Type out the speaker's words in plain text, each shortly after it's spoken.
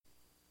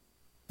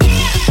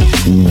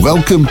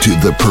Welcome to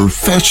the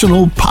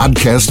Professional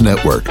Podcast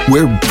Network,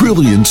 where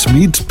brilliance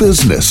meets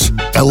business.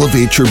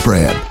 Elevate your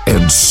brand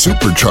and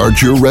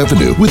supercharge your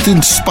revenue with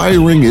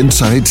inspiring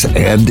insights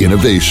and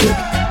innovation.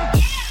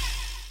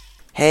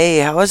 Hey,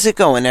 how's it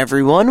going,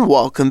 everyone?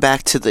 Welcome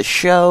back to the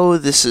show.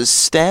 This is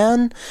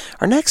Stan.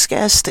 Our next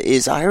guest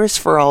is Iris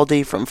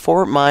Feraldi from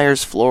Fort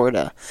Myers,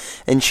 Florida,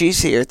 and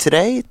she's here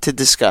today to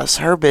discuss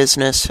her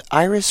business,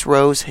 Iris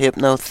Rose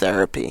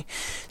Hypnotherapy.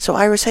 So,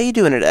 Iris, how you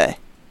doing today?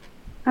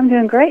 I'm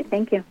doing great,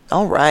 thank you.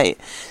 All right.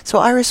 So,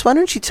 Iris, why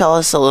don't you tell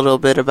us a little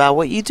bit about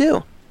what you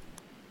do?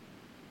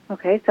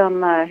 Okay, so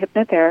I'm a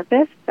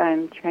hypnotherapist.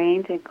 I'm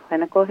trained in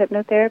clinical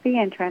hypnotherapy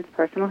and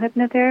transpersonal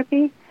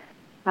hypnotherapy.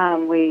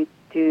 We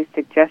do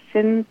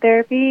suggestion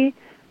therapy,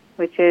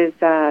 which is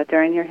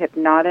during your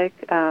hypnotic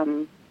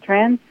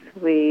trance.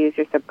 We use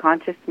your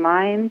subconscious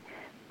mind,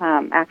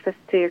 access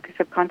to your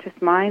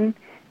subconscious mind,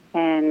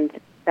 and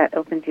that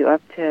opens you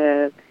up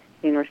to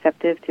being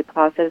receptive to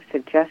positive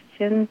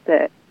suggestions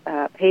that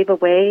pave a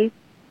way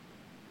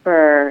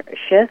for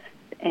shifts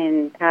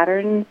in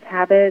patterns,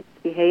 habits,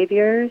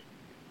 behaviors.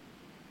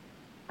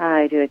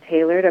 I do a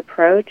tailored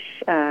approach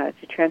to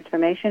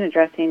transformation,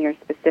 addressing your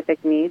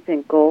specific needs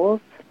and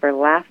goals for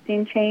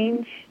lasting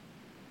change.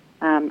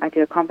 I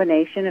do a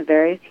combination of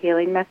various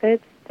healing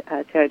methods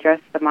to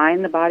address the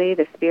mind, the body,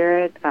 the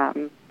spirit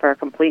for a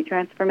complete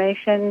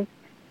transformation,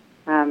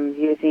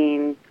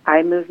 using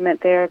eye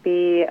movement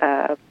therapy,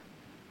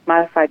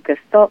 modified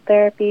Gestalt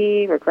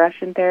therapy,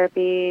 regression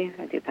therapy.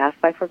 I do past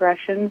life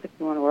regressions if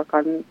you want to work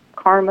on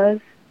karmas.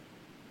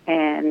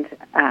 And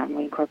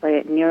we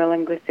incorporate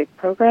neuro-linguistic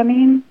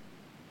programming,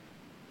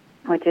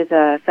 which is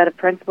a set of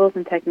principles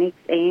and techniques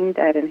aimed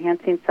at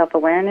enhancing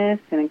self-awareness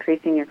and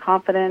increasing your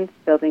confidence,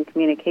 building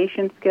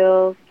communication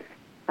skills,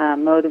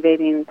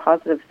 motivating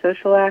positive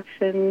social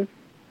actions,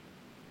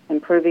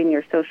 improving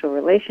your social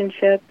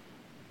relationships.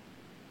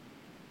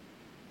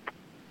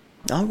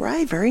 All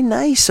right, very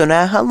nice. So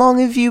now, how long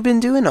have you been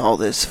doing all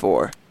this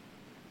for?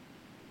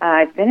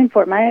 I've been in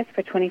Fort Myers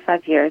for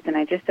 25 years, and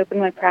I just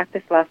opened my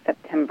practice last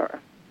September.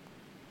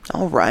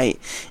 All right.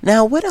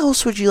 Now, what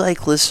else would you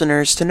like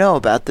listeners to know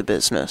about the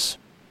business?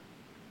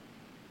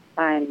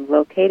 I'm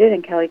located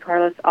in Kelly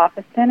Carlos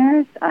Office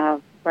Centers,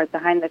 right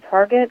behind the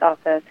Target off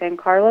of San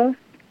Carlos.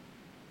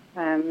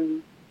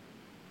 I'm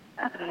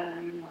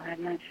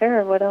not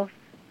sure what else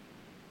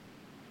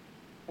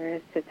there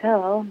is to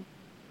tell.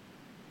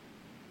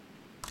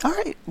 All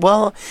right.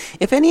 Well,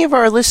 if any of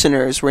our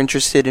listeners were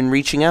interested in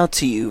reaching out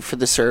to you for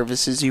the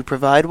services you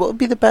provide, what would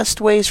be the best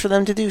ways for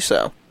them to do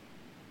so?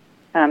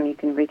 You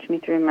can reach me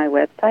through my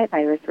website,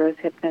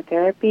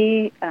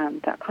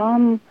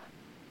 irisrosehypnotherapy.com,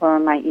 or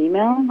my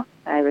email,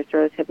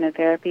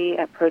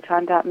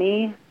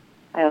 irisrosehypnotherapy@proton.me.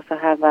 I also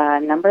have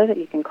a number that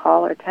you can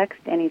call or text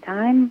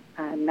anytime,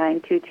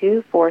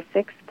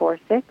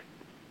 922-4646.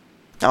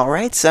 All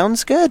right,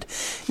 sounds good.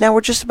 Now,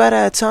 we're just about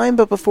out of time,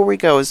 but before we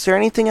go, is there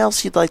anything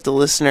else you'd like the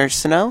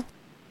listeners to know?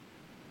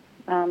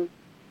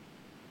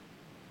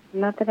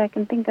 Not that I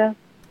can think of.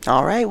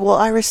 All right, well,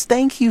 Iris,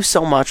 thank you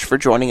so much for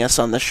joining us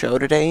on the show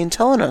today and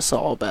telling us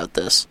all about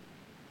this.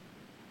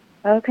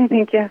 Okay,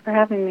 thank you for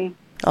having me.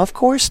 Of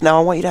course.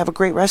 Now, I want you to have a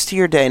great rest of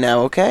your day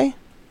now, okay?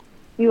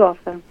 You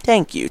also.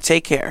 Thank you.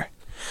 Take care.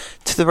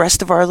 To the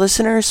rest of our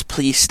listeners,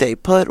 please stay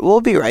put.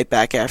 We'll be right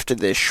back after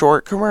this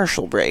short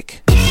commercial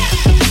break.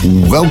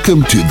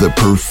 Welcome to the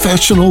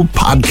Professional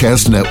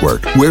Podcast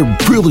Network, where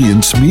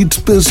brilliance meets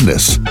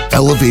business.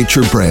 Elevate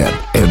your brand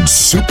and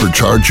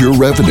supercharge your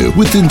revenue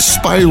with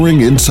inspiring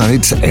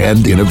insights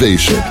and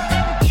innovation.